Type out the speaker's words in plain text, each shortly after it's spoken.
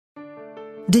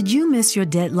Did you miss your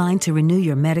deadline to renew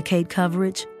your Medicaid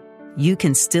coverage? You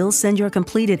can still send your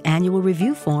completed annual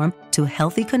review form to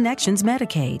Healthy Connections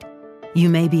Medicaid. You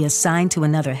may be assigned to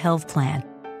another health plan,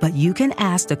 but you can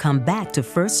ask to come back to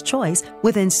First Choice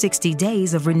within 60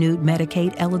 days of renewed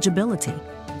Medicaid eligibility.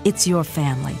 It's your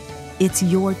family. It's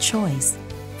your choice.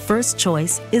 First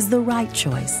Choice is the right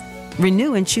choice.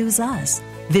 Renew and choose us.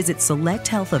 Visit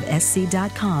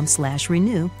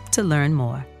selecthealthofsc.com/renew to learn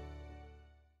more.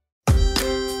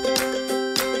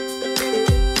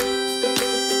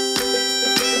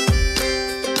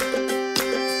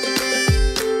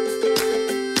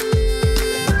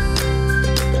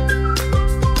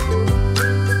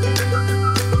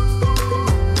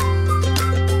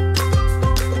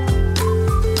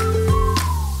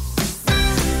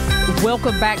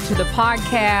 Welcome back to the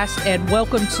podcast, and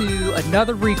welcome to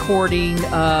another recording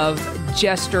of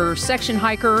Jester Section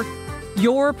Hiker,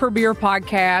 your premier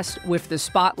podcast with the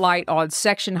spotlight on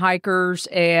section hikers.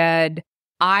 And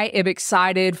I am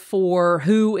excited for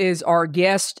who is our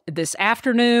guest this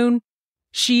afternoon.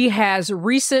 She has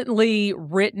recently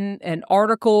written an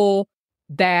article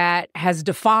that has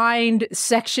defined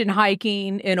section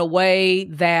hiking in a way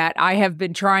that I have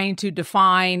been trying to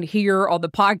define here on the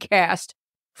podcast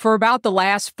for about the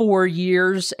last 4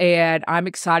 years, and I'm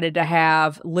excited to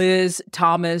have Liz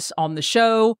Thomas on the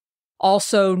show,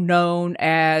 also known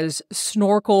as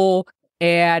Snorkel.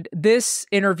 And this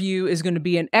interview is going to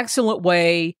be an excellent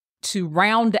way to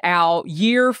round out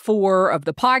year 4 of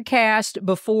the podcast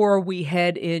before we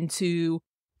head into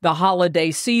the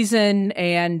holiday season.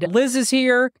 And Liz is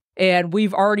here, and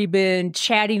we've already been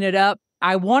chatting it up.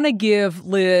 I want to give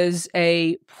Liz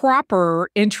a proper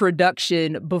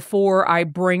introduction before I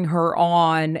bring her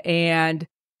on. And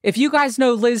if you guys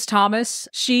know Liz Thomas,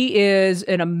 she is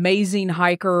an amazing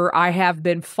hiker. I have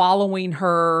been following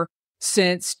her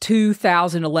since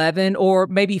 2011, or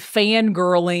maybe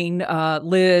fangirling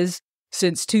Liz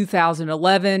since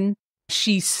 2011.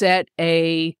 She set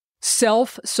a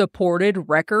self-supported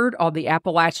record on the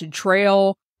Appalachian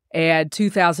Trail. And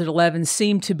 2011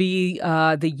 seemed to be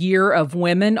the year of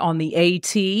women on the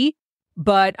AT.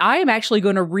 But I am actually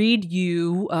going to read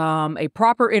you a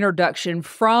proper introduction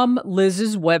from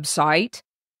Liz's website.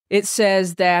 It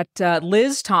says that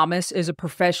Liz Thomas is a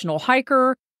professional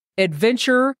hiker,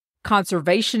 adventure,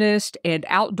 conservationist, and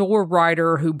outdoor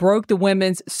rider who broke the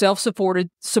women's self-supported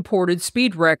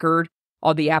speed record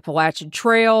on the Appalachian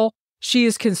Trail. She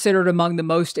is considered among the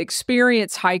most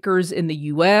experienced hikers in the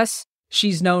U.S.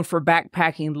 She's known for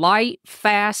backpacking light,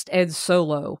 fast, and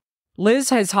solo. Liz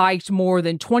has hiked more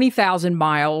than 20,000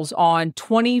 miles on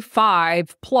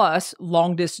 25-plus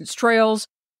long-distance trails,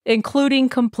 including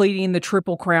completing the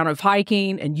Triple Crown of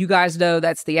hiking. And you guys know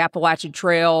that's the Appalachian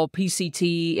Trail,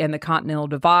 PCT, and the Continental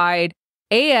Divide.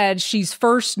 And she's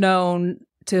first known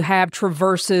to have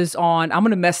traverses on, I'm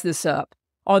going to mess this up,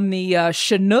 on the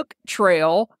Chinook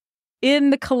Trail,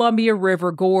 in the Columbia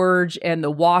River Gorge and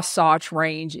the Wasatch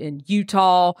Range in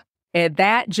Utah. And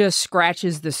that just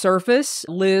scratches the surface.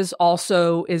 Liz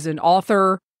also is an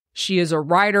author. She is a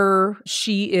writer.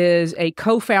 She is a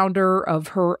co-founder of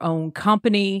her own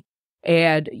company.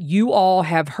 And you all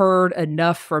have heard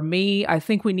enough from me. I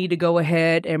think we need to go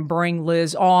ahead and bring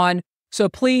Liz on. So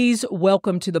please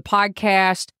welcome to the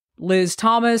podcast, Liz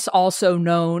Thomas, also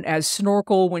known as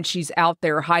Snorkel when she's out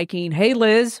there hiking. Hey,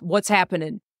 Liz, what's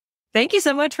happening? Thank you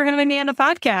so much for having me on the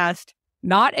podcast.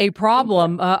 Not a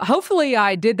problem. Hopefully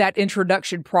I did that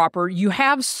introduction proper. You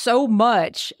have so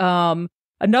much.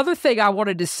 Another thing I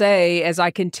wanted to say as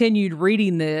I continued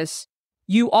reading this,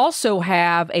 you also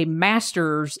have a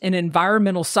master's in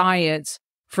environmental science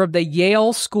from the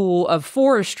Yale School of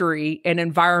Forestry and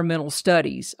Environmental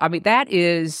Studies. I mean, that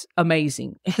is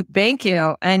amazing. Thank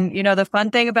you. And, the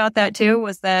fun thing about that, too,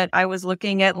 was that I was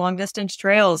looking at long-distance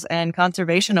trails and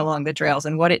conservation along the trails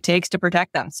and what it takes to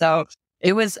protect them. So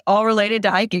it was all related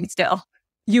to hiking still.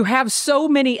 You have so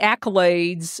many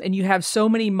accolades and you have so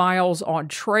many miles on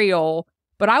trail,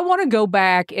 but I want to go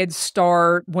back and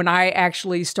start when I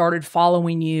actually started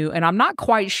following you. And I'm not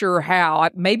quite sure how.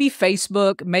 Maybe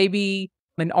Facebook, maybe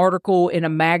an article in a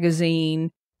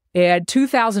magazine. And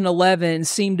 2011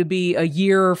 seemed to be a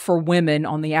year for women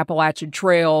on the Appalachian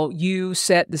Trail. You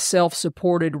set the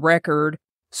self-supported record.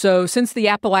 So since the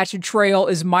Appalachian Trail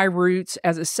is my roots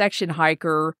as a section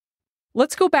hiker,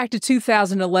 let's go back to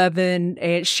 2011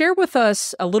 and share with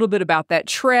us a little bit about that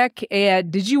trek.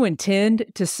 And did you intend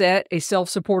to set a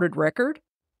self-supported record?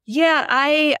 Yeah,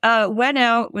 I went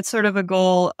out with sort of a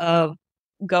goal of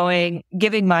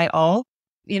giving my all.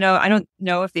 I don't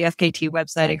know if the FKT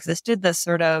website existed, the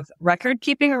sort of record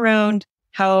keeping around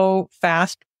how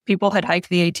fast people had hiked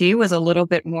the AT was a little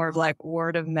bit more of like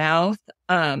word of mouth.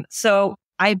 So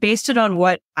I based it on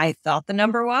what I thought the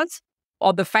number was.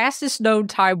 On the fastest known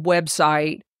time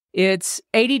website, it's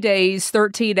 80 days,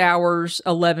 13 hours,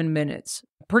 11 minutes.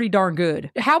 Pretty darn good.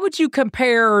 How would you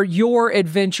compare your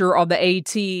adventure on the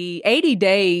AT? 80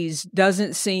 days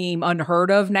doesn't seem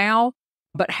unheard of now,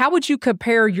 but how would you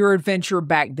compare your adventure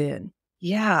back then?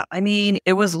 Yeah, I mean,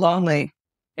 it was lonely.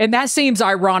 And that seems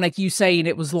ironic, you saying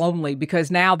it was lonely,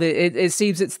 because now it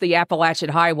seems it's the Appalachian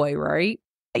Highway, right?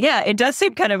 Yeah, it does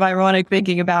seem kind of ironic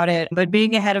thinking about it, but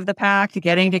being ahead of the pack,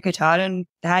 getting to Katahdin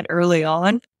that early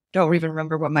on, don't even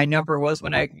remember what my number was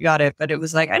when I got it, but it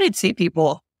was like, I didn't see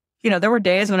people. There were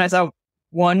days when I saw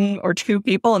 1 or 2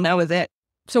 people and that was it.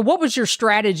 So what was your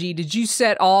strategy? Did you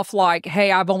set off like,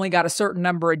 hey, I've only got a certain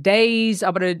number of days,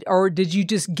 or did you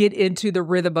just get into the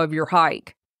rhythm of your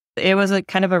hike? It was a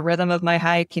kind of a rhythm of my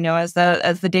hike. As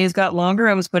the days got longer,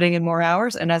 I was putting in more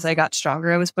hours. And as I got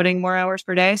stronger, I was putting more hours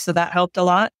per day. So that helped a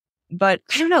lot. But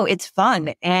I don't know, it's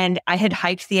fun. And I had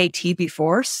hiked the AT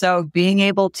before. So being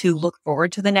able to look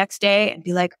forward to the next day and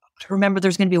be like, remember,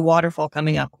 there's going to be a waterfall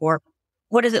coming up, or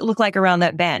what does it look like around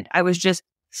that bend? I was just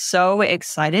so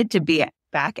excited to be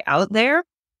back out there.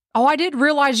 Oh, I didn't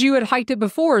realize you had hiked it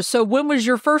before. So when was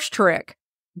your first trek?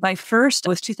 My first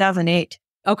was 2008.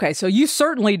 Okay, so you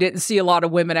certainly didn't see a lot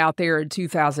of women out there in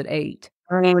 2008.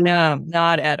 Oh, no,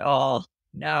 not at all.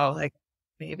 No, like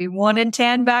maybe 1 in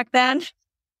 10 back then.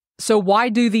 So why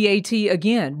do the AT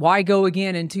again? Why go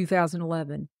again in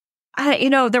 2011?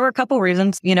 There were a couple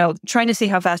reasons. Trying to see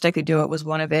how fast I could do it was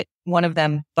one of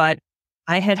them. But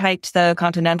I had hiked the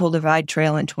Continental Divide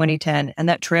Trail in 2010, and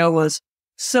that trail was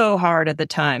so hard at the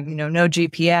time. No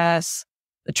GPS.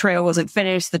 The trail wasn't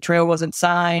finished. The trail wasn't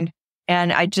signed.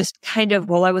 And I just kind of,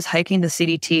 while I was hiking the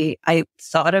CDT, I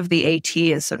thought of the AT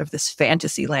as sort of this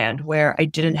fantasy land where I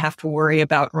didn't have to worry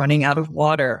about running out of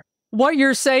water. What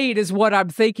you're saying is what I'm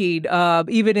thinking.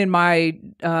 Even in my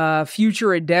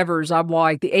future endeavors, I'm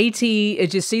like, the AT, it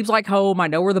just seems like home. I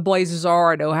know where the blazes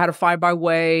are. I know how to find my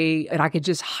way, and I could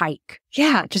just hike.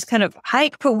 Yeah, just kind of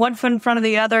hike, put one foot in front of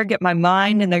the other, get my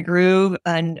mind in the groove.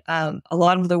 And a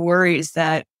lot of the worries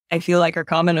that I feel like are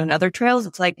common on other trails,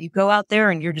 it's like you go out there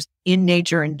and you're just in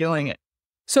nature and doing it.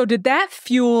 So did that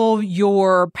fuel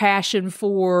your passion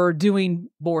for doing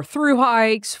more through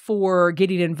hikes, for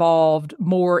getting involved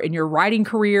more in your writing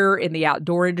career in the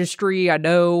outdoor industry? I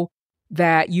know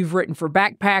that you've written for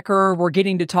Backpacker. We're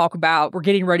getting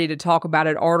ready to talk about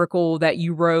an article that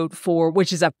you wrote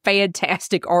which is a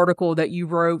fantastic article that you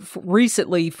wrote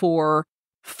recently for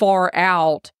Far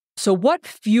Out. So what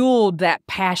fueled that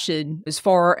passion as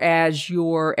far as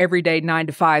your everyday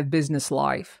 9-to-5 business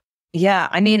life? Yeah,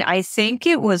 I mean, I think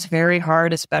it was very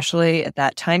hard, especially at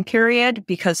that time period,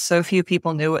 because so few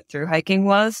people knew what through hiking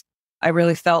was. I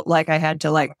really felt like I had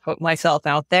to put myself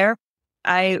out there.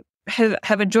 I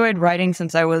have enjoyed writing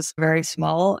since I was very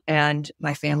small, and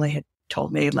my family had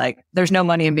told me there's no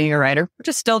money in being a writer, which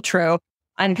is still true,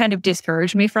 and kind of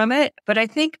discouraged me from it. But I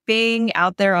think being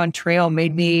out there on trail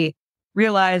made me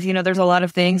realize, there's a lot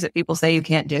of things that people say you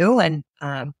can't do, and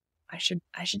I should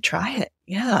try it.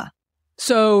 Yeah.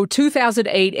 So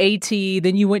 2008 AT,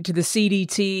 then you went to the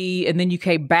CDT, and then you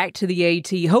came back to the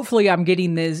AT. Hopefully I'm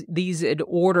getting these in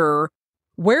order.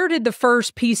 Where did the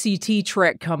first PCT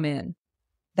trek come in?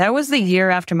 That was the year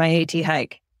after my AT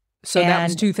hike. So that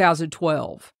was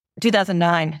 2012.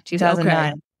 2009.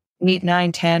 Okay. Neat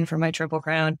 9-10 for my Triple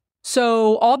Crown.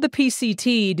 So on the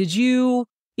PCT, did you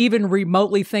even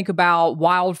remotely think about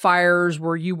wildfires?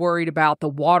 Were you worried about the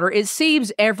water? It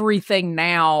seems everything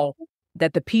now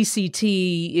that the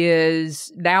PCT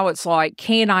is, now it's like,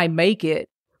 can I make it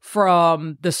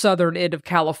from the southern end of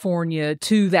California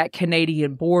to that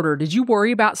Canadian border? Did you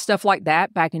worry about stuff like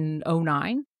that back in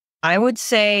 2009? I would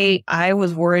say I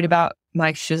was worried about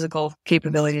my physical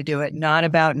capability to do it, not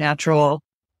about natural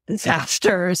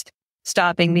disasters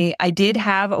stopping me. I did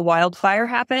have a wildfire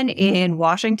happen in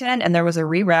Washington, and there was a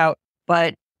reroute,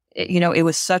 but it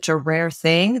was such a rare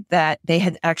thing that they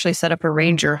had actually set up a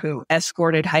ranger who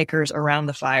escorted hikers around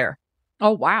the fire.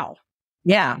 Oh, wow.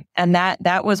 Yeah. And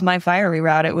that was my fire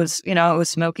reroute. It was, it was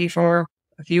smoky for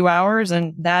a few hours,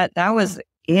 and that was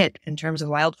it in terms of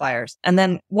wildfires. And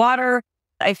then water,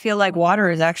 I feel like water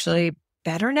is actually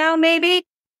better now, maybe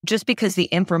just because the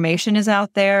information is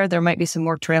out there. There might be some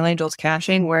more trail angels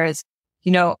caching, whereas,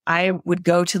 I would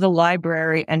go to the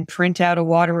library and print out a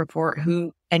water report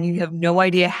and you have no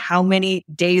idea how many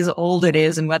days old it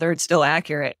is and whether it's still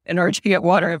accurate in order to get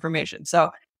water information. So,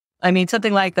 I mean,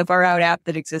 something like the Far Out app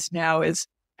that exists now is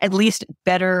at least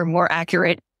better, more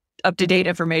accurate, up-to-date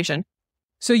information.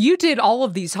 So you did all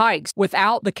of these hikes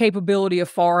without the capability of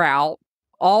Far Out.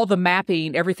 All the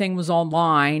mapping, everything was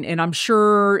online. And I'm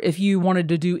sure if you wanted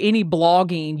to do any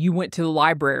blogging, you went to the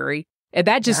library. And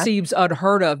that just seems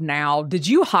unheard of now. Did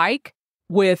you hike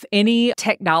with any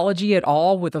technology at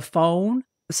all, with a phone?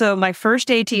 So my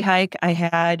first AT hike, I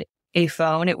had a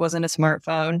phone. It wasn't a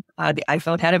smartphone. The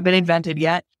iPhone hadn't been invented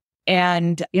yet.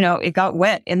 And, it got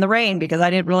wet in the rain because I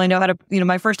didn't really know how to,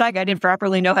 my first hike, I didn't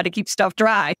properly know how to keep stuff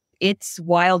dry. It's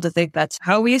wild to think that's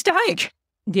how we used to hike.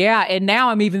 Yeah. And now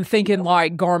I'm even thinking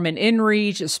like Garmin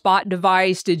InReach, a spot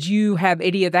device. Did you have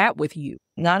any of that with you?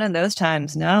 Not in those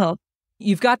times, no.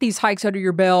 You've got these hikes under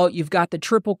your belt. You've got the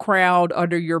Triple Crown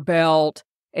under your belt.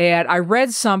 And I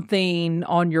read something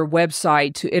on your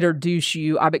website to introduce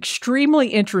you. I'm extremely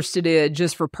interested in,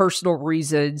 just for personal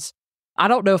reasons. I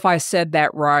don't know if I said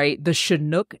that right. The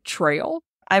Chinook Trail?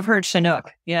 I've heard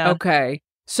Chinook. Yeah. Okay.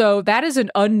 So that is an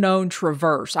unknown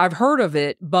traverse. I've heard of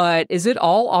it, but is it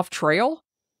all off trail?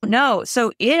 No.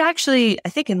 So it actually, I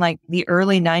think in like the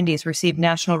early 90s, received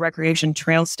National Recreation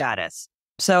Trail status.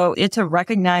 So it's a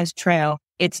recognized trail.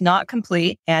 It's not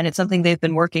complete, and it's something they've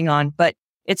been working on, but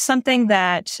it's something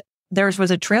that theirs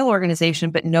was a trail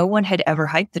organization, but no one had ever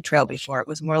hiked the trail before. It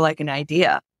was more like an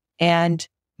idea. And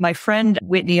my friend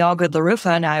Whitney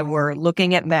Allgood-LaRufa and I were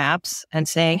looking at maps and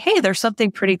saying, hey, there's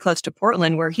something pretty close to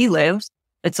Portland where he lives.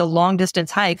 It's a long distance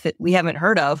hike that we haven't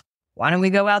heard of. Why don't we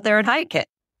go out there and hike it?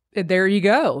 There you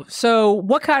go. So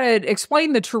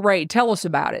explain the terrain. Tell us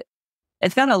about it.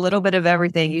 It's got a little bit of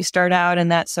everything. You start out in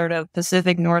that sort of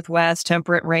Pacific Northwest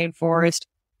temperate rainforest,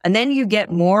 and then you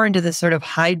get more into the sort of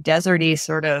high deserty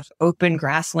sort of open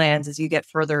grasslands as you get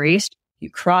further east.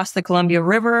 You cross the Columbia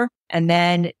River, and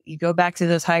then you go back to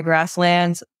those high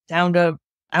grasslands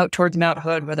out towards Mount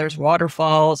Hood, where there's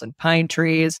waterfalls and pine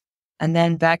trees, and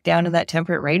then back down to that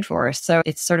temperate rainforest. So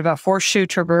it's sort of a horseshoe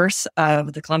traverse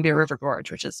of the Columbia River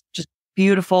Gorge, which is just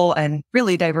beautiful and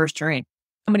really diverse terrain.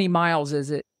 How many miles is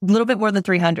it? A little bit more than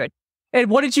 300. And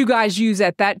what did you guys use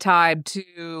at that time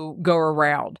to go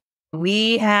around?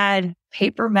 We had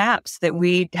paper maps that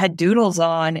we had doodles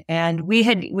on, and we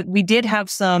did have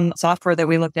some software that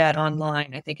we looked at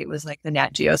online. I think it was like the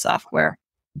Nat Geo software,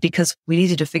 because we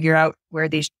needed to figure out where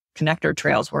these connector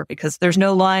trails were, because there's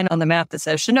no line on the map that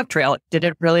says Chinook Trail. It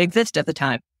didn't really exist at the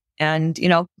time. And,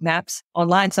 maps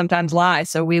online sometimes lie.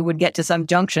 So we would get to some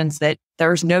junctions that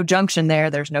there's no junction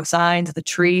there. There's no signs. The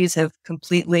trees have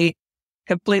completely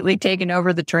taken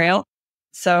over the trail.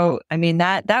 So,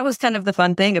 that was kind of the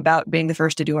fun thing about being the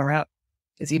first to do a route,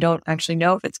 because you don't actually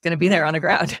know if it's going to be there on the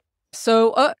ground.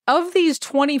 So of these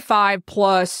 25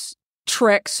 plus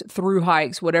treks, through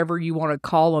hikes, whatever you want to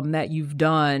call them, that you've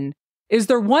done, is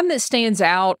there one that stands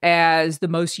out as the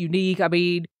most unique?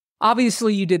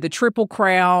 Obviously you did the Triple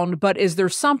Crown, but is there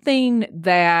something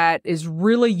that is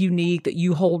really unique that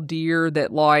you hold dear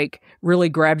that really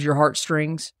grabs your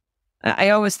heartstrings?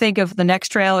 I always think of the next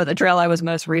trail, or the trail I was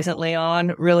most recently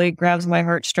on, really grabs my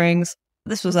heartstrings.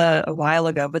 This was a while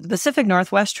ago, but the Pacific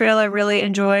Northwest Trail I really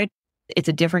enjoyed. It's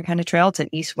a different kind of trail. It's an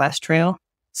east-west trail.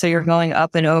 So you're going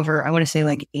up and over, I want to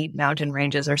say 8 mountain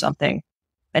ranges or something.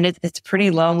 And it's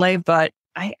pretty lonely, but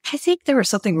I think there was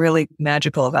something really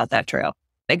magical about that trail.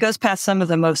 It goes past some of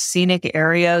the most scenic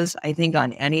areas, I think,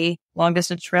 on any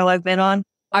long-distance trail I've been on.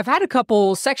 I've had a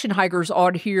couple section hikers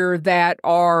on here that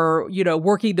are,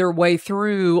 working their way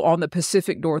through on the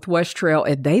Pacific Northwest Trail,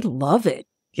 and they love it.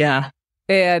 Yeah.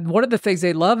 And one of the things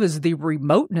they love is the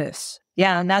remoteness.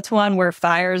 Yeah, and that's one where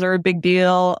fires are a big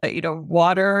deal.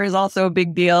 Water is also a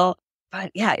big deal.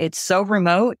 But yeah, it's so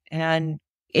remote, and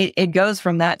it goes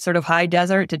from that sort of high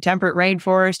desert to temperate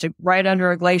rainforest to right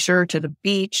under a glacier to the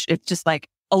beach. It's just like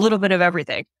a little bit of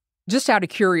everything. Just out of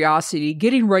curiosity,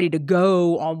 getting ready to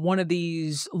go on one of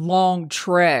these long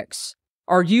treks,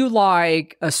 are you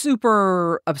like a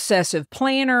super obsessive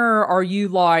planner? Are you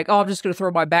like, I'm just going to throw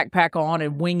my backpack on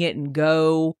and wing it and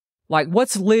go?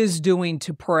 What's Liz doing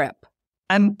to prep?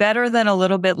 I'm better than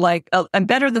I'm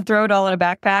better than throw it all in a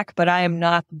backpack, but I am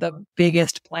not the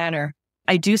biggest planner.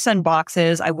 I do send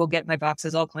boxes. I will get my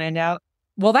boxes all planned out.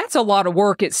 Well, that's a lot of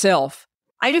work itself.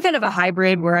 I do kind of a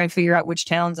hybrid where I figure out which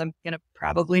towns I'm going to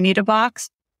probably need a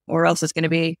box, or else it's going to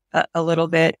be a little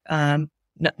bit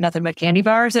nothing but candy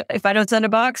bars if I don't send a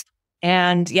box.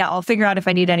 And yeah, I'll figure out if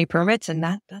I need any permits, and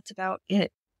that's about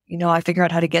it. I figure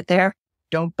out how to get there.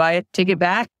 Don't buy a ticket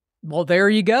back. Well, there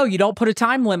you go. You don't put a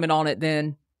time limit on it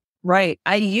then. Right.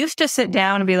 I used to sit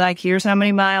down and be like, here's how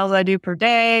many miles I do per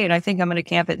day, and I think I'm going to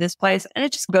camp at this place, and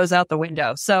it just goes out the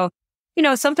window. So,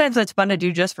 sometimes that's fun to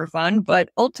do just for fun, but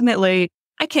ultimately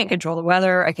I can't control the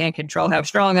weather. I can't control how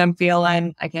strong I'm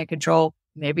feeling. I can't control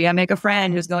Maybe I make a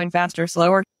friend who's going faster or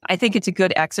slower. I think it's a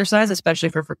good exercise, especially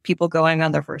for people going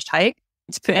on their first hike.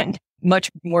 It's been much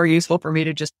more useful for me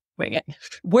to just wing it.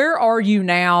 Where are you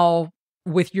now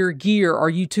with your gear? Are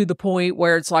you to the point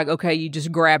where it's like, okay, you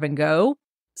just grab and go?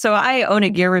 So I own a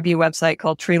gear review website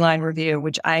called Treeline Review,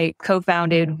 which I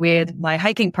co-founded with my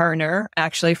hiking partner,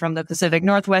 actually from the Pacific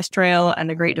Northwest Trail and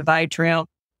the Great Divide Trail.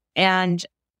 And,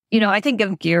 I think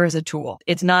of gear as a tool.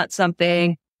 It's not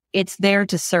something, it's there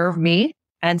to serve me.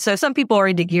 And so some people are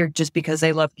into gear just because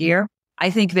they love gear. I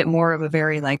think of it more of a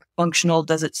very functional,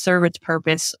 does it serve its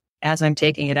purpose as I'm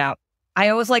taking it out? I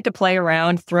always like to play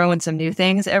around, throw in some new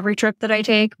things every trip that I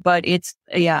take, but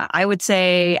I would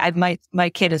say my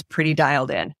kit is pretty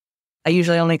dialed in. I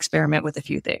usually only experiment with a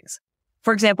few things.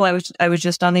 For example, I was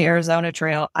just on the Arizona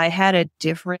Trail. I had a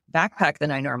different backpack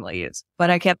than I normally use, but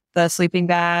I kept the sleeping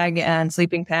bag and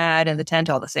sleeping pad and the tent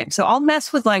all the same. So I'll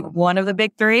mess with one of the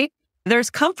big three.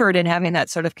 There's comfort in having that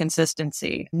sort of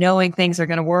consistency, knowing things are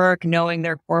going to work, knowing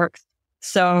their quirks.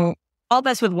 So I'll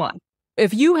mess with one.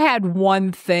 If you had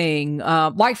one thing,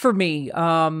 like for me,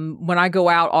 when I go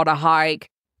out on a hike,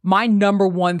 my number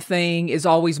one thing is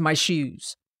always my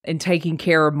shoes and taking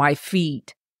care of my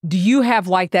feet. Do you have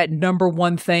that number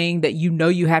one thing that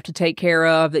you have to take care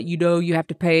of, that you have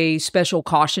to pay special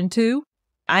caution to?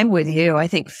 I'm with you. I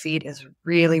think feet is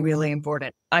really, really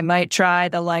important. I might try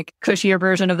the cushier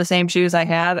version of the same shoes I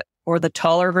have, or the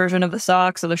taller version of the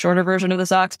socks, or the shorter version of the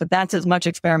socks, but that's as much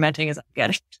experimenting as I'm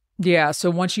getting. Yeah. So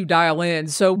once you dial in,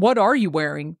 so what are you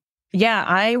wearing? Yeah,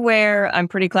 I'm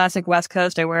pretty classic West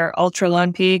Coast. I wear ultra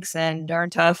Lone Peaks and darn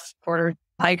tough quarter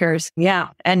hikers. Yeah.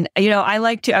 And,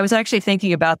 I was actually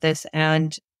thinking about this,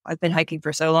 and I've been hiking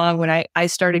for so long. When I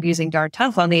started using darn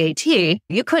tough on the AT,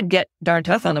 you could get darn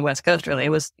tough on the West Coast, really.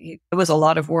 It was a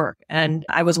lot of work. And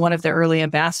I was one of the early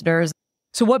ambassadors.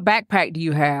 So what backpack do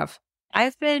you have?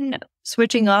 I've been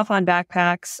switching off on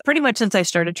backpacks pretty much since I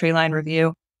started Treeline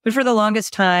Review. But for the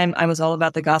longest time, I was all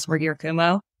about the Gossamer Gear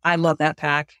Kumo. I love that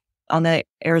pack. On the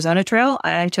Arizona Trail,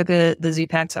 I took the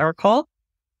Z-Pack Snorkel.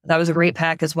 That was a great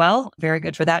pack as well. Very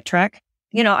good for that trek.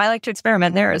 I like to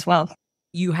experiment there as well.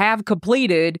 You have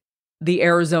completed the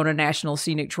Arizona National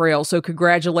Scenic Trail, so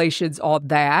congratulations on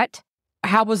that.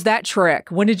 How was that trek?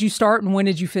 When did you start and when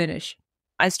did you finish?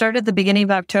 I started at the beginning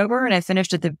of October and I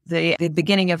finished at the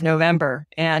beginning of November.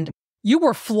 And you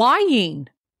were flying.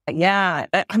 Yeah.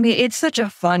 I mean, it's such a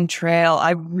fun trail.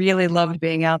 I really loved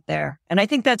being out there. And I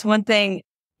think that's one thing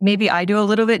maybe I do a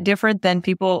little bit different than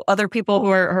other people who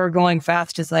are going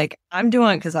fast. Is I'm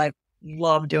doing it because I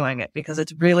love doing it, because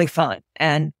it's really fun.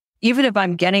 And even if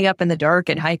I'm getting up in the dark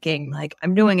and hiking,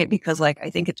 I'm doing it because I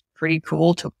think it's pretty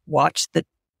cool to watch the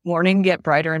morning get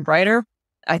brighter and brighter.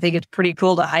 I think it's pretty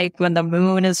cool to hike when the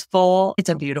moon is full. It's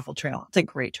a beautiful trail. It's a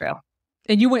great trail.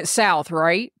 And you went south,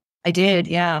 right? I did.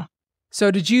 Yeah. So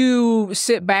did you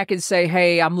sit back and say,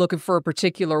 hey, I'm looking for a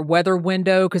particular weather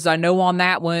window? Because I know on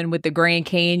that one with the Grand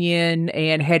Canyon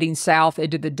and heading south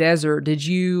into the desert, did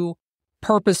you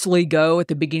purposely go at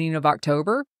the beginning of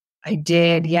October? I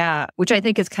did, yeah, which I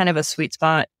think is kind of a sweet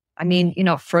spot. I mean,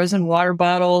 frozen water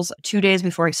bottles. 2 days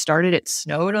before I started, it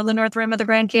snowed on the north rim of the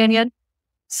Grand Canyon.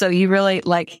 So you really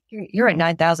you're at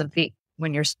 9,000 feet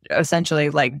when you're essentially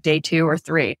day 2 or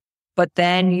 3. But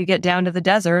then you get down to the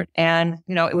desert and,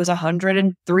 it was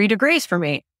 103 degrees for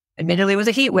me. Admittedly, it was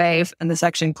a heat wave in the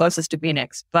section closest to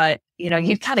Phoenix, but,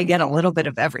 you kind of get a little bit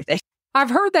of everything. I've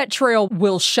heard that trail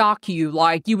will shock you.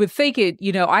 You would think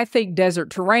I think desert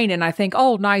terrain and I think,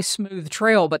 oh, nice, smooth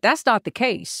trail, but that's not the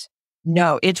case.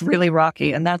 No, it's really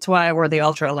rocky. And that's why I wore the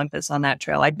Ultra Olympus on that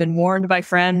trail. I'd been warned by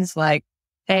friends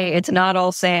hey, it's not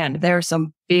all sand. There are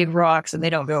some big rocks and they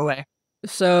don't go away.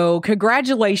 So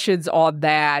congratulations on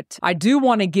that. I do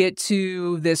want to get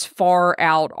to this far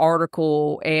out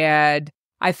article. And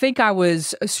I think I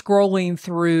was scrolling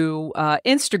through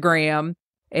Instagram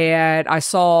and I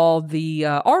saw the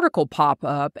article pop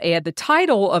up. And the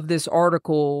title of this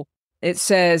article, it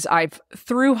says, I've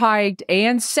thru-hiked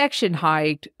and section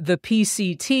hiked the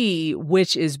PCT,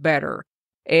 which is better?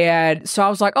 And so I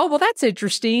was like, oh, well, that's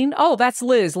interesting. Oh, that's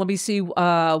Liz. Let me see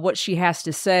what she has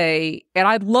to say. And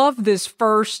I love this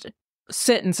first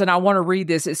sentence, and I want to read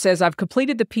this. It says, I've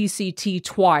completed the PCT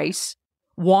twice,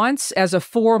 once as a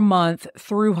 4-month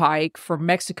thru-hike from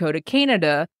Mexico to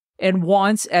Canada, and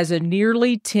once as a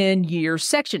nearly 10-year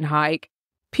section hike.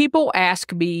 People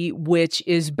ask me which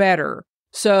is better.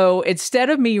 So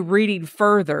instead of me reading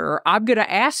further, I'm going to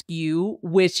ask you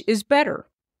which is better.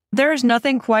 There's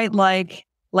nothing quite like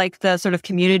the sort of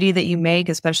community that you make,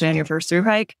 especially on your first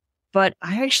thru-hike. But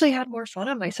I actually had more fun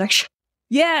on my section.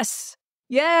 Yes.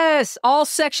 Yes. All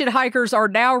section hikers are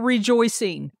now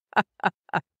rejoicing.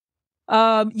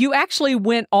 You actually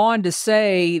went on to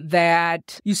say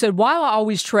that you said, while I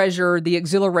always treasure the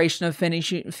exhilaration of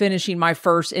finishing my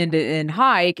first end-to-end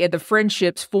hike and the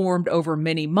friendships formed over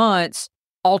many months,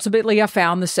 ultimately I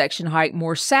found the section hike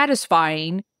more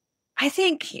satisfying. I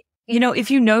think, if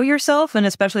you know yourself, and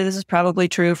especially this is probably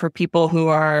true for people who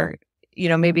are,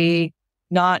 maybe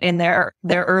not in their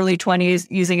early 20s,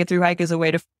 using a thru-hike as a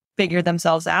way to figure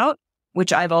themselves out,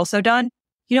 which I've also done.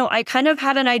 I kind of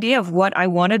had an idea of what I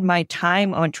wanted my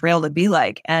time on trail to be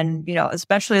like. And,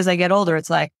 especially as I get older, it's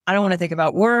like, I don't want to think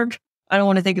about work. I don't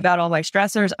want to think about all my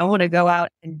stressors. I want to go out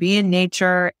and be in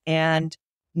nature and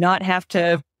not have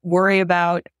to worry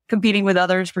about competing with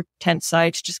others for tent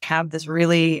sites, just have this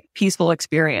really peaceful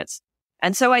experience.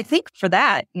 And so I think for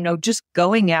that, just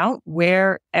going out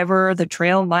wherever the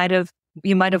trail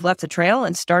you might have left the trail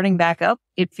and starting back up,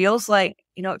 it feels like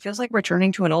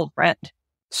returning to an old friend.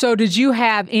 So did you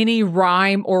have any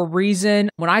rhyme or reason?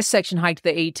 When I section hiked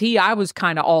the AT, I was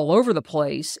kind of all over the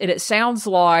place. And it sounds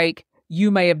like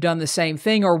you may have done the same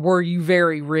thing, or were you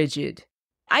very rigid?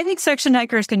 I think section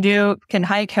hikers can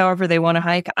hike however they want to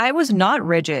hike. I was not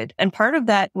rigid. And part of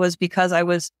that was because I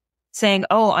was saying,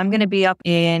 oh, I'm going to be up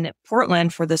in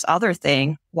Portland for this other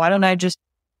thing. Why don't I just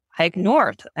hike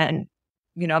north and,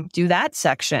 do that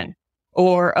section?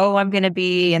 Or, oh, I'm going to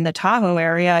be in the Tahoe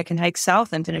area. I can hike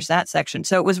south and finish that section.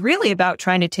 So it was really about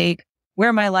trying to take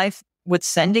where my life was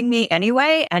sending me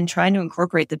anyway and trying to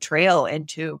incorporate the trail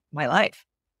into my life.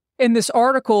 In this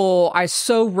article, I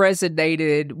so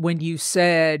resonated when you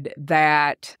said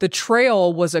that the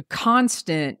trail was a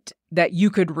constant that you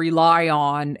could rely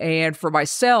on. And for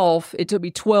myself, it took me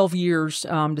 12 years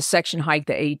to section hike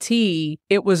the AT.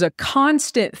 It was a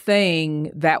constant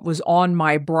thing that was on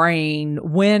my brain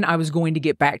when I was going to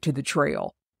get back to the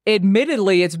trail.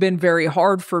 Admittedly, it's been very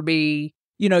hard for me.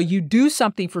 You do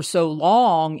something for so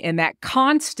long and that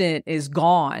constant is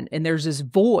gone and there's this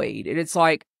void. And it's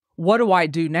like, what do I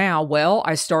do now? Well,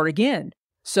 I start again.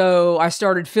 So I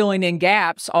started filling in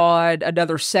gaps on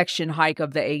another section hike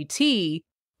of the AT.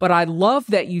 But I love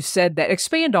that you said that.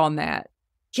 Expand on that.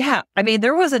 Yeah. I mean,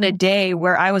 there wasn't a day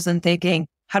where I wasn't thinking,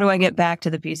 how do I get back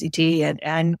to the PCT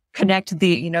and connect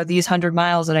these 100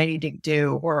 miles that I need to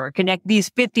do, or connect these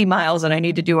 50 miles that I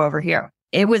need to do over here?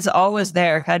 It was always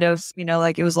there, kind of,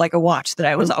 like it was like a watch that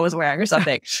I was always wearing or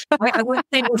something. I wouldn't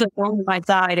say it was a thorn in my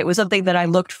side. It was something that I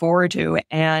looked forward to.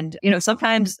 And,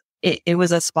 sometimes it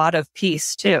was a spot of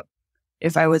peace too.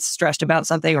 If I was stressed about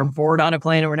something or bored on a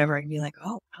plane or whatever, I'd be like,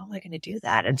 oh, how am I going to do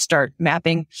that? And start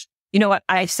mapping. You know what?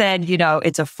 I said,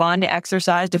 it's a fun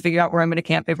exercise to figure out where I'm going to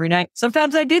camp every night.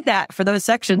 Sometimes I did that for those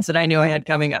sections that I knew I had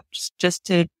coming up, just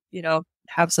to,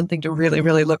 have something to really,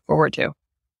 really look forward to.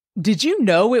 Did you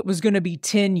know it was going to be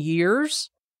 10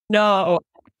 years? No.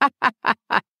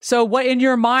 So what in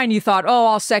your mind you thought, oh,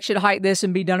 I'll section hike this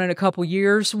and be done in a couple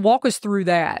years? Walk us through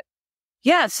that.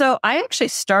 Yeah, so I actually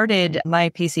started my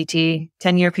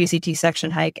 10-year PCT section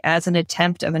hike as an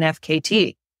attempt of an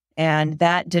FKT, and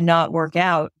that did not work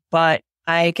out. But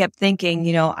I kept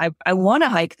thinking, I want to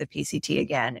hike the PCT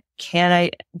again. Can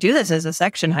I do this as a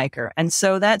section hiker? And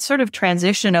so that sort of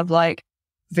transition of like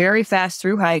very fast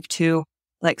through hike to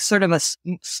like sort of a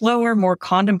slower, more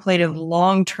contemplative,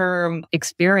 long-term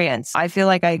experience, I feel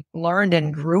like I learned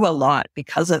and grew a lot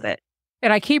because of it.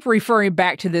 And I keep referring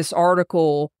back to this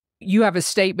article. You have a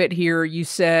statement here. You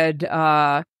said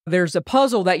there's a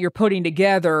puzzle that you're putting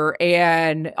together,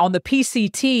 and on the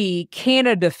PCT,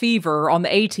 Canada fever, on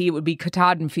the AT, it would be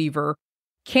Katahdin fever.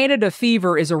 Canada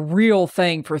fever is a real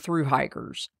thing for thru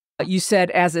hikers. You said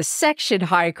as a section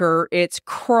hiker, it's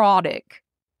chronic.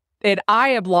 And I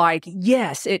am like,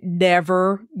 yes, it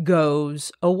never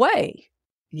goes away.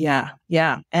 Yeah.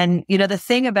 And, the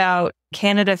thing about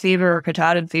Canada fever or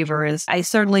Katahdin fever is I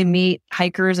certainly meet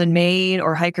hikers in Maine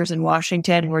or hikers in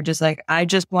Washington who are just like, I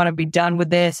just want to be done with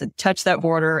this and touch that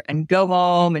border and go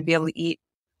home and be able to eat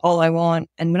all I want.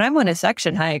 And when I'm on a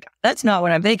section hike, that's not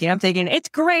what I'm thinking. I'm thinking, it's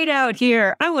great out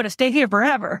here. I want to stay here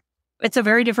forever. It's a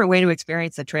very different way to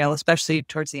experience the trail, especially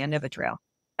towards the end of a trail.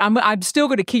 I'm still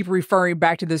going to keep referring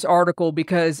back to this article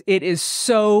because it is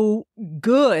so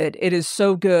good. It is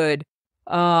so good.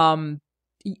 The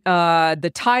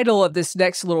title of this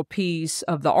next little piece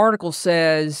of the article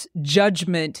says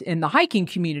Judgment in the Hiking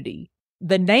Community.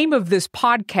 The name of this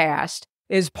podcast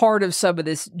is part of some of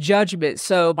this judgment.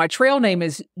 So my trail name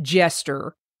is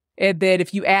Jester. And then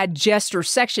if you add Jester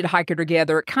section hiker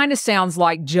together, it kind of sounds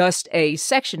like just a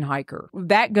section hiker.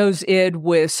 That goes in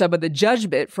with some of the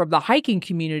judgment from the hiking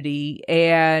community.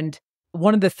 And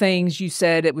one of the things you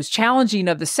said, it was challenging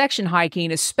of the section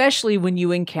hiking, especially when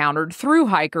you encountered thru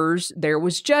hikers, there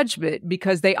was judgment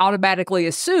because they automatically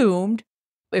assumed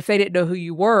if they didn't know who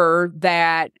you were,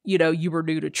 that, you were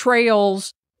new to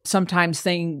trails. Sometimes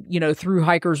through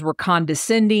hikers were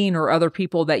condescending or other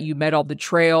people that you met on the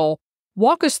trail.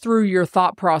 Walk us through your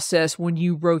thought process when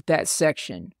you wrote that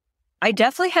section. I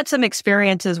definitely had some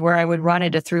experiences where I would run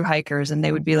into through hikers and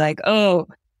they would be like, oh,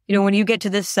 when you get to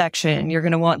this section, you're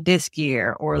going to want this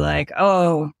gear, or like,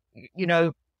 oh,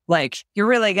 like you're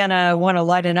really going to want to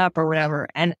lighten up or whatever.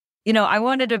 And, I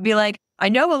wanted to be like, I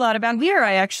know a lot about gear.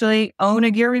 I actually own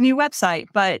a gear review website,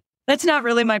 but that's not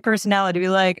really my personality to be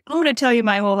like, I want to tell you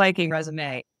my whole hiking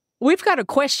resume. We've got a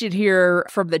question here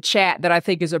from the chat that I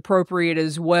think is appropriate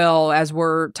as well as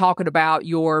we're talking about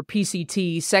your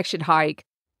PCT section hike.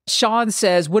 Sean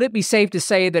says, would it be safe to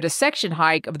say that a section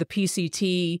hike of the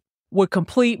PCT would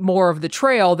complete more of the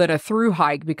trail than a through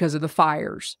hike because of the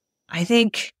fires? I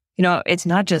think, it's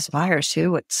not just fires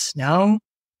too. It's snow.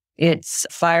 It's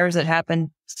fires that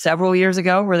happened several years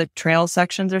ago where the trail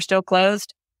sections are still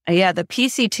closed. Yeah, the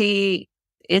PCT,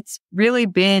 it's really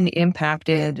been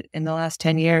impacted in the last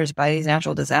 10 years by these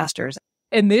natural disasters.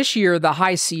 And this year, the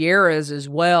high Sierras as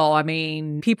well. I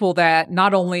mean, people that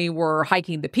not only were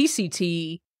hiking the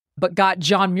PCT, but got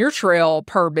John Muir Trail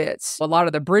permits. A lot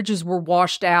of the bridges were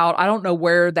washed out. I don't know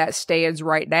where that stands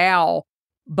right now.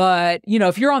 But,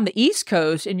 if you're on the East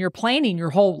Coast and you're planning your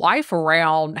whole life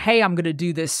around, hey, I'm going to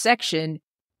do this section,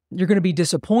 you're going to be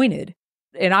disappointed.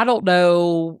 And I don't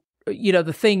know,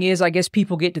 the thing is, I guess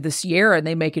people get to the Sierra and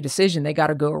they make a decision. They got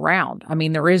to go around. I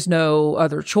mean, there is no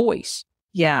other choice.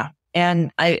 Yeah.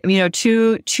 And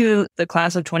to the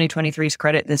class of 2023's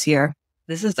credit this year,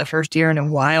 this is the first year in a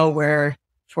while where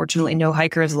fortunately no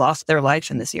hikers lost their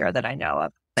life in the Sierra that I know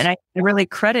of. And I really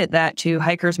credit that to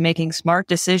hikers making smart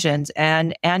decisions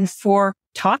and for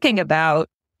talking about,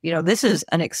 this is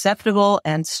an acceptable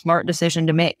and smart decision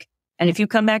to make. And if you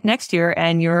come back next year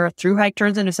and your through hike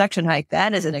turns into section hike,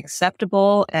 that is an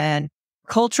acceptable and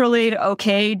culturally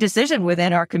okay decision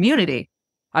within our community.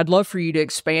 I'd love for you to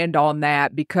expand on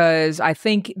that, because I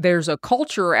think there's a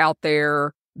culture out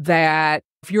there that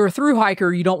if you're a through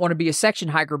hiker, you don't want to be a section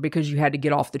hiker because you had to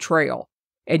get off the trail.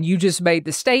 And you just made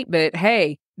the statement,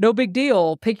 hey, no big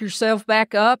deal. Pick yourself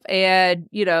back up and,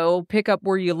 pick up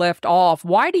where you left off.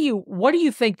 What do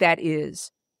you think that is?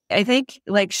 I think,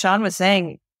 like Sean was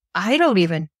saying,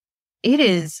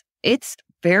 it's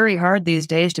very hard these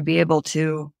days to be able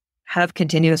to have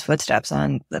continuous footsteps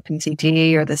on the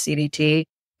PCT or the CDT.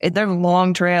 They're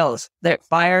long trails.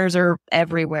 Fires are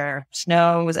everywhere.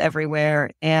 Snow is everywhere.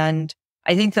 And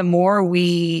I think the more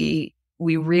we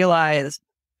realize,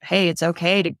 hey, it's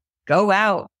okay to go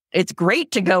out. It's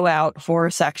great to go out for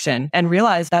a section and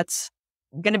realize that's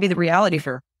going to be the reality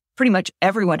for pretty much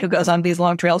everyone who goes on these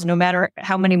long trails, no matter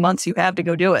how many months you have to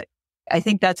go do it. I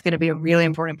think that's going to be a really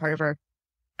important part of our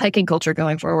hiking culture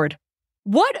going forward.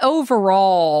 What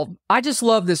overall, I just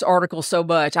love this article so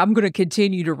much. I'm going to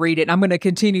continue to read it. And I'm going to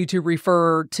continue to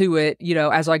refer to it,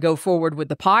 as I go forward with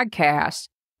the podcast,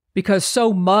 because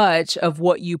so much of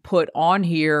what you put on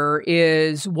here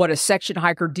is what a section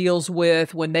hiker deals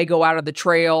with when they go out of the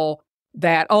trail,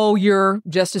 that, oh, you're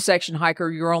just a section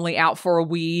hiker. You're only out for a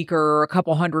week or a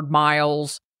couple 100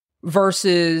 miles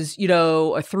versus,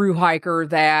 a through hiker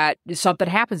that something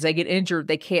happens. They get injured.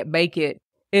 They can't make it.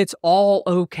 It's all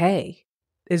okay,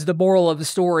 is the moral of the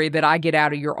story that I get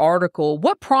out of your article.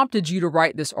 What prompted you to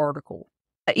write this article?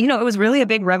 It was really a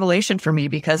big revelation for me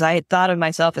because I had thought of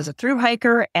myself as a through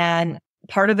hiker. And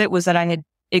part of it was that I had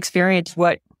experienced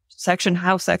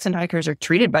how section hikers are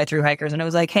treated by through hikers. And I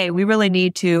was like, hey, we really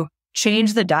need to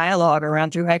change the dialogue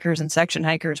around through hikers and section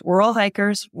hikers. We're all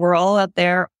hikers. We're all out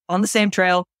there on the same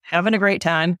trail, having a great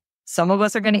time. Some of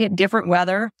us are going to hit different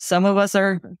weather. Some of us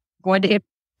are going to hit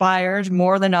fires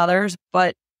more than others.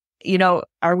 But,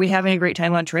 are we having a great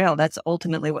time on trail? That's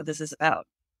ultimately what this is about.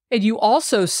 And you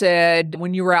also said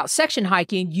when you were out section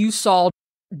hiking, you saw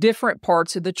different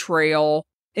parts of the trail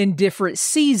in different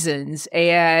seasons,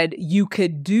 and you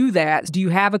could do that. Do you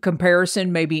have a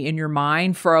comparison maybe in your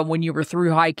mind from when you were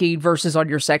through hiking versus on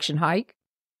your section hike?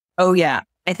 Oh, yeah.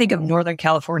 I think of Northern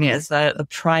California as a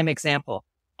prime example.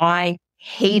 I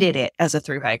hated it as a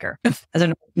through hiker. As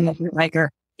a through hiker,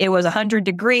 it was 100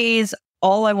 degrees.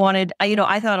 All I wanted,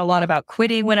 I thought a lot about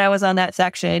quitting when I was on that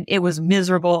section. It was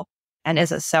miserable. And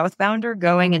as a southbounder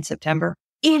going in September,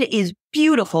 it is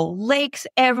beautiful. Lakes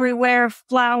everywhere,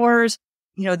 flowers,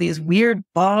 these weird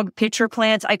bog pitcher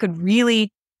plants. I could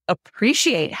really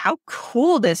appreciate how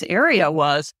cool this area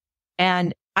was.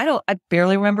 And I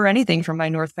barely remember anything from my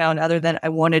northbound other than I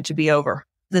wanted to be over.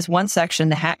 This one section,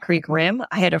 the Hat Creek Rim,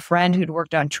 I had a friend who'd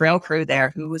worked on trail crew there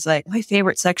who was like, my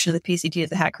favorite section of the PCT is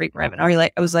the Hat Creek Rim. And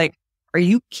I was like, are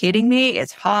you kidding me?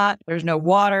 It's hot. There's no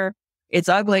water. It's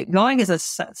ugly. Going as a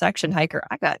section hiker,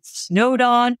 I got snowed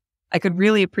on. I could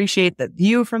really appreciate the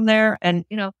view from there. And,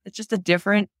 it's just a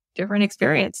different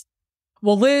experience.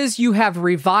 Well, Liz, you have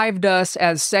revived us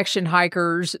as section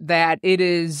hikers that it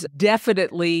is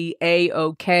definitely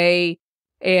A-OK.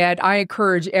 And I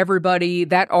encourage everybody,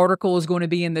 that article is going to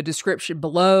be in the description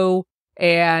below.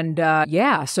 And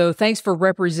so thanks for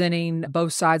representing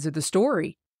both sides of the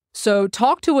story. So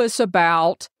talk to us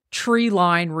about Tree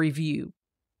Line Review.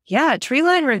 Yeah, Tree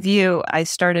Line Review, I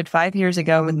started 5 years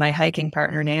ago with my hiking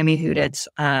partner, Naomi Huditz.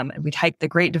 We'd hiked the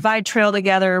Great Divide Trail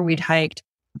together. We'd hiked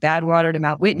Badwater to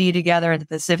Mount Whitney together, the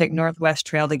Pacific Northwest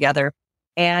Trail together.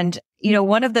 And,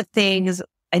 one of the things,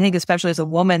 I think, especially as a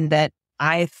woman, that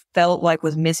I felt like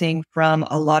was missing from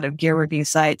a lot of gear review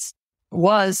sites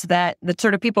was that the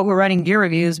sort of people who were writing gear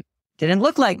reviews didn't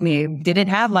look like me, didn't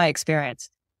have my experience.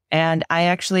 And I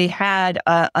actually had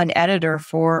an editor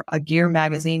for a gear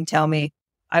magazine tell me,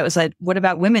 I was like, what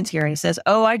about women's gear? And he says,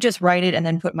 oh, I just write it and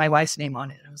then put my wife's name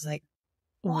on it. And I was like,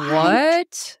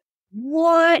 what?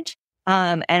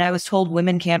 And I was told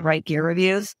women can't write gear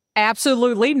reviews.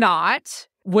 Absolutely not.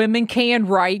 Women can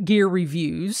write gear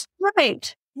reviews.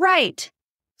 Right.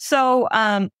 So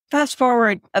fast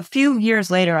forward a few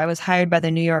years later, I was hired by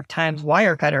the New York Times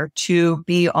Wirecutter to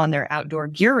be on their outdoor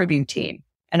gear review team.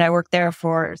 And I worked there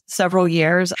for several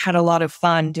years, had a lot of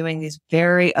fun doing these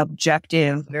very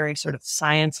objective, very sort of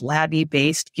science labby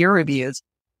based gear reviews.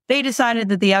 They decided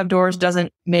that the outdoors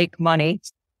doesn't make money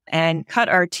and cut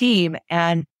our team.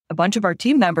 And a bunch of our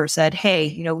team members said,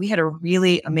 hey, we had a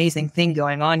really amazing thing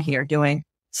going on here doing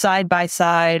side by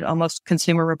side, almost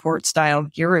Consumer Report style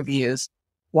gear reviews.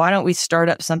 Why don't we start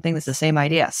up something that's the same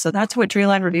idea? So that's what Tree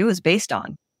Line Review is based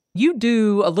on. You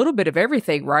do a little bit of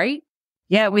everything, right?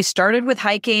 Yeah, we started with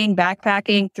hiking,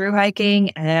 backpacking, through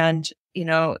hiking. And,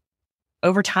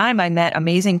 over time, I met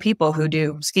amazing people who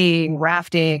do skiing,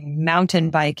 rafting, mountain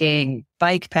biking,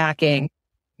 bike packing.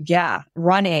 Yeah,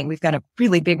 running. We've got a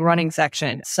really big running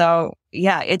section. So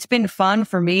yeah, it's been fun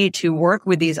for me to work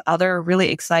with these other really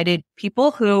excited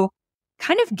people who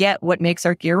kind of get what makes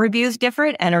our gear reviews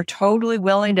different and are totally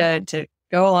willing to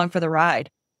go along for the ride.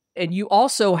 And you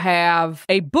also have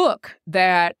a book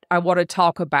that I want to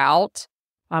talk about.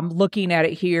 I'm looking at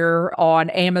it here on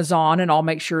Amazon, and I'll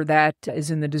make sure that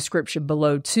is in the description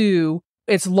below too.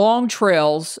 It's Long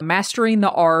Trails, Mastering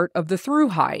the Art of the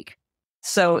Thru-hike.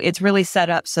 So it's really set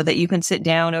up so that you can sit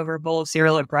down over a bowl of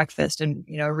cereal at breakfast and,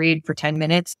 read for 10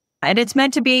 minutes. And it's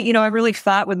meant to be, I really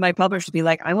thought with my publisher to be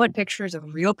like, I want pictures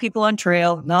of real people on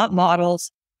trail, not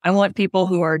models. I want people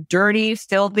who are dirty,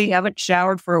 filthy, haven't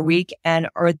showered for a week, and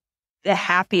are the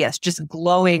happiest, just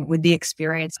glowing with the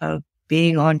experience of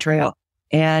being on trail.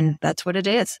 And that's what it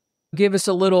is. Give us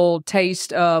a little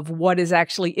taste of what is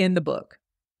actually in the book.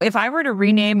 If I were to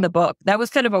rename the book, that was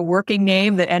kind of a working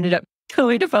name that ended up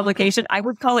going to publication. I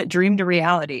would call it Dream to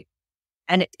Reality.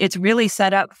 And it's really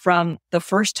set up from the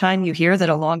first time you hear that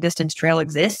a long distance trail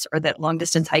exists or that long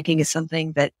distance hiking is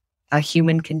something that a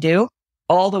human can do,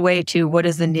 all the way to what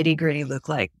does the nitty gritty look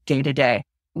like day to day.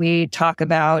 We talk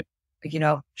about,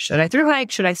 should I through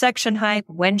hike? Should I section hike?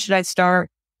 When should I start?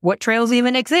 What trails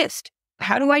even exist?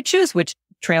 How do I choose which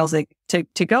trails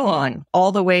to go on?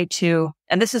 All the way to,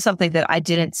 and this is something that I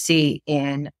didn't see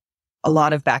in a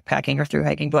lot of backpacking or through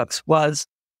hiking books, was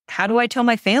how do I tell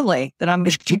my family that I'm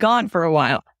going to be gone for a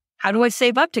while? How do I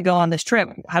save up to go on this trip?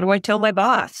 How do I tell my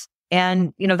boss?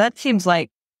 And, that seems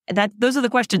like those are the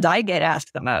questions I get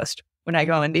asked the most when I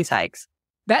go on these hikes.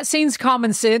 That seems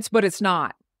common sense, but it's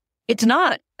not. It's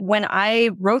not. When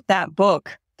I wrote that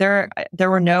book, there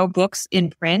were no books in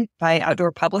print by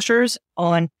outdoor publishers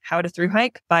on how to through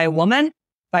hike by a woman,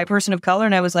 by a person of color.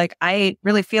 And I was like, I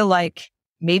really feel like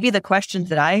maybe the questions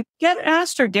that I get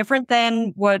asked are different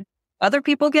than what other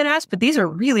people get asked, but these are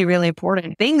really, really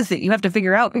important things that you have to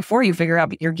figure out before you figure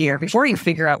out your gear, before you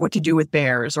figure out what to do with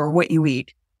bears or what you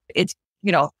eat. It's,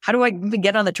 how do I even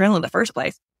get on the trail in the first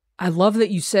place? I love that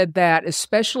you said that,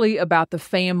 especially about the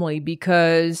family,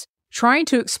 because trying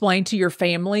to explain to your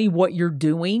family what you're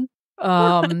doing,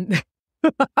 I'm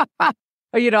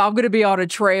going to be on a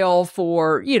trail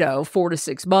for, 4 to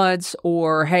 6 months,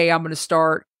 or, hey, I'm going to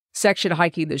start section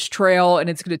hiking this trail and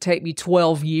it's going to take me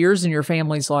 12 years. And your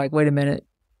family's like, wait a minute.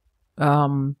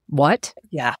 What?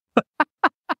 Yeah.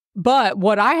 But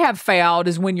what I have found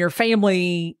is when your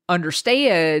family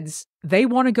understands, they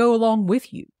want to go along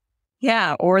with you.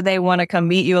 Yeah. Or they want to come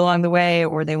meet you along the way,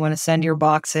 or they want to send your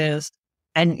boxes.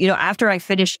 And, after I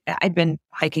finished, I'd been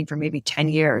hiking for maybe 10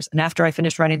 years. And after I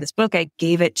finished writing this book, I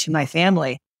gave it to my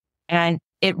family, and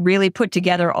it really put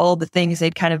together all the things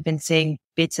they'd kind of been saying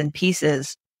bits and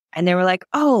pieces. And they were like,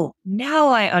 oh, now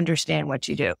I understand what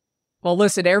you do. Well,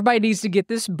 listen, everybody needs to get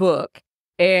this book.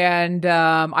 And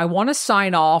I want to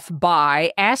sign off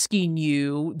by asking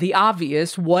you the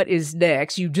obvious, what is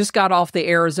next? You just got off the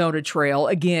Arizona Trail.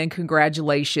 Again,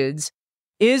 congratulations.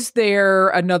 Is there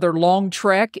another long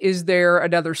trek? Is there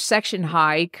another section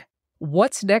hike?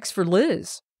 What's next for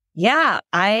Liz? Yeah,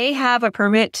 I have a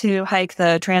permit to hike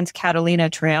the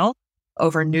Trans-Catalina Trail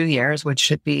over New Year's, which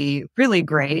should be really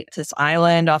great. It's this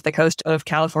island off the coast of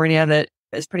California that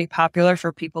is pretty popular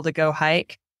for people to go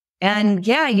hike. And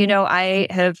yeah, I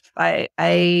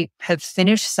have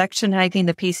finished section hiking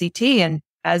the PCT. And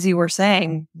as you were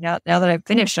saying, now that I've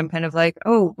finished, I'm kind of like,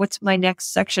 oh, what's my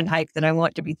next section hike that I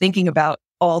want to be thinking about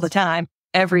all the time,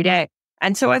 every day?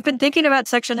 And so I've been thinking about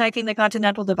section hiking the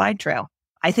Continental Divide Trail.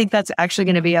 I think that's actually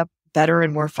going to be a better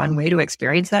and more fun way to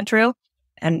experience that trail.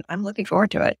 And I'm looking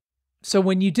forward to it. So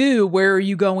when you do, where are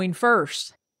you going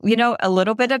first? A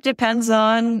little bit of depends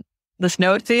on the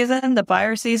snow season, the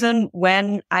fire season,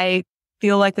 when I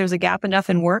feel like there's a gap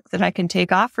enough in work that I can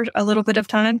take off for a little bit of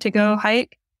time to go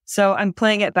hike. So I'm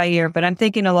playing it by ear, but I'm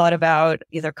thinking a lot about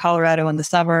either Colorado in the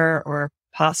summer or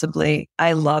possibly,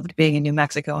 I loved being in New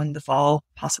Mexico in the fall,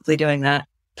 possibly doing that.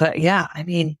 But yeah,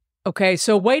 Okay,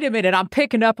 so wait a minute. I'm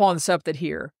picking up on something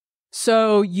here.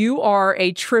 So you are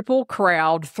a triple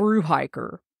crowd through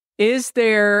hiker. Is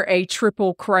there a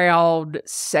triple crowd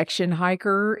section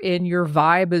hiker in your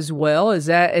vibe as well? Is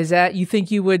that you think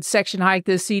you would section hike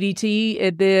the CDT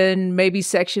and then maybe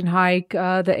section hike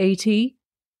the AT?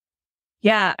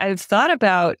 Yeah, I've thought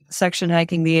about section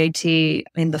hiking the AT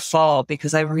in the fall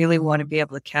because I really want to be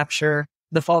able to capture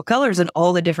the fall colors in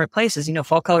all the different places.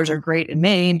 Fall colors are great in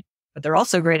Maine, but they're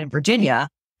also great in Virginia.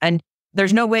 And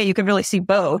there's no way you can really see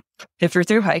both if you're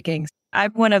through hiking.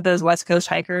 I'm one of those West Coast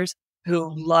hikers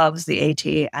who loves the AT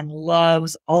and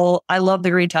I love the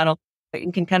Green Tunnel.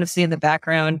 You can kind of see in the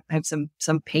background, I have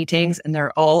some paintings and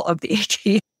they're all of the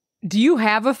AT. Do you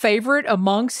have a favorite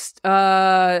amongst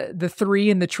the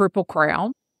three in the Triple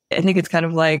Crown? I think it's kind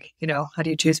of like, how do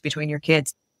you choose between your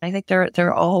kids? I think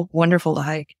they're all wonderful to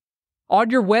hike. On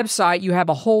your website, you have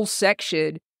a whole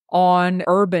section on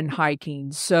urban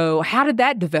hiking. So how did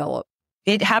that develop?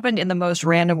 It happened in the most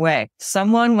random way.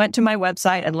 Someone went to my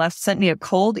website and sent me a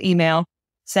cold email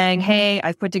saying, hey,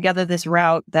 I've put together this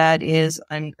route that is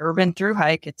an urban through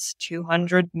hike. It's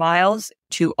 200 miles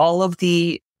to all of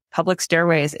the public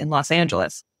stairways in Los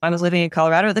Angeles. I was living in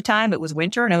Colorado at the time. It was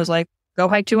winter and I was like, go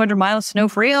hike 200 miles snow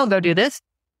free. I'll go do this.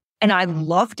 And I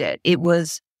loved it. It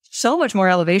was so much more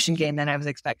elevation gain than I was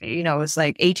expecting. It was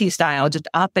like AT style, just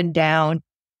up and down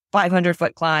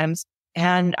 500-foot climbs.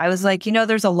 And I was like,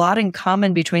 there's a lot in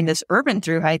common between this urban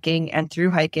through hiking and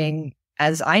through hiking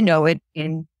as I know it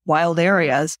in wild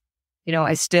areas.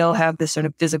 I still have this sort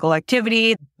of physical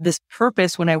activity, this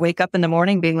purpose when I wake up in the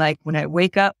morning, being like, when I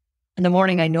wake up in the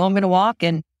morning, I know I'm going to walk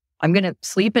and I'm going to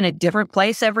sleep in a different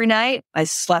place every night. I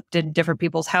slept in different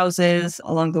people's houses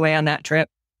along the way on that trip.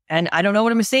 And I don't know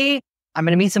what I'm going to see. I'm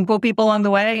going to meet some cool people along the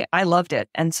way. I loved it.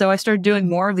 And so I started doing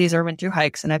more of these urban through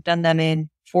hikes and I've done them in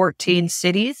 14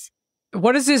 cities.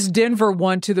 What is this Denver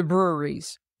one to the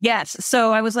breweries? Yes.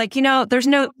 So I was like,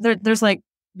 there's like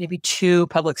maybe 2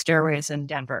 public stairways in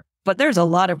Denver, but there's a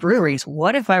lot of breweries.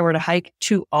 What if I were to hike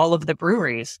to all of the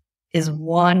breweries? Is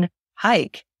one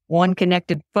hike, one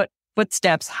connected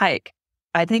footsteps hike.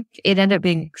 I think it ended up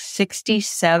being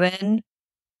 67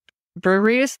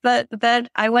 breweries that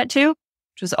I went to,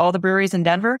 which was all the breweries in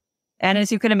Denver. And as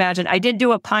you can imagine, I did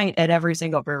do a pint at every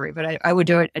single brewery, but I would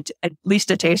do it at least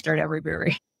a taster at every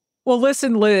brewery. Well,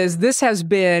 listen, Liz, this has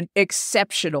been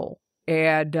exceptional.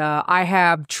 And I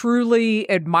have truly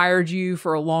admired you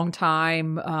for a long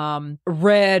time,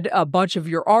 read a bunch of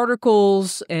your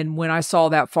articles. And when I saw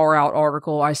that Far Out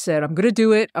article, I said, I'm going to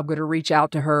do it. I'm going to reach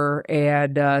out to her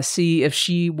and see if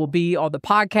she will be on the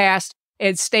podcast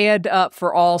and stand up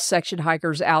for all section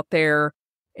hikers out there.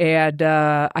 And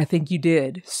I think you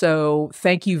did. So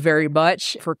thank you very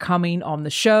much for coming on the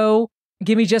show.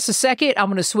 Give me just a second. I'm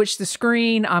going to switch the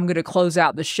screen. I'm going to close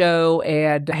out the show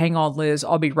and hang on, Liz.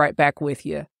 I'll be right back with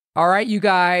you. All right, you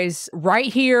guys,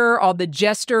 right here on the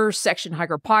Jester Section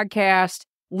Hiker podcast,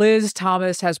 Liz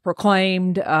Thomas has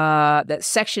proclaimed that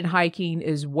section hiking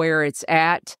is where it's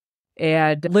at.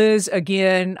 And Liz,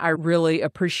 again, I really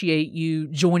appreciate you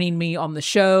joining me on the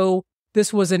show.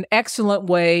 This was an excellent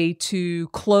way to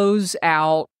close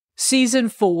out season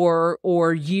 4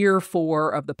 or year 4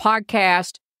 of the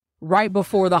podcast. Right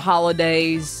before the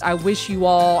holidays. I wish you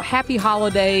all happy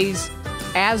holidays.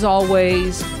 As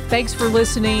always, thanks for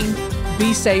listening.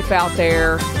 Be safe out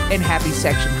there and happy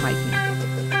section hiking.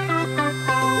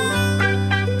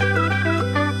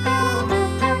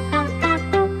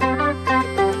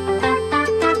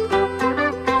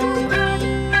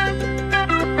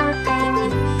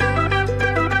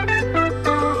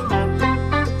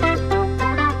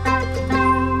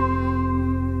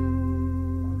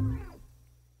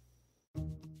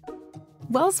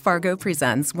 Wells Fargo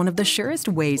presents one of the surest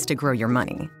ways to grow your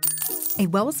money. A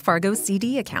Wells Fargo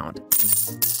CD account,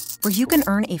 where you can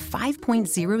earn a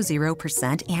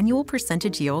 5.00% annual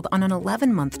percentage yield on an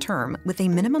 11-month term with a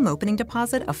minimum opening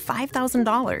deposit of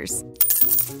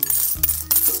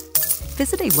 $5,000.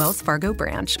 Visit a Wells Fargo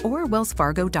branch or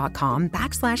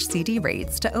wellsfargo.com/CD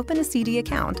rates to open a CD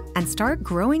account and start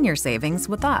growing your savings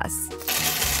with us.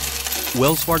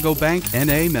 Wells Fargo Bank,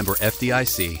 N.A., member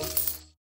FDIC.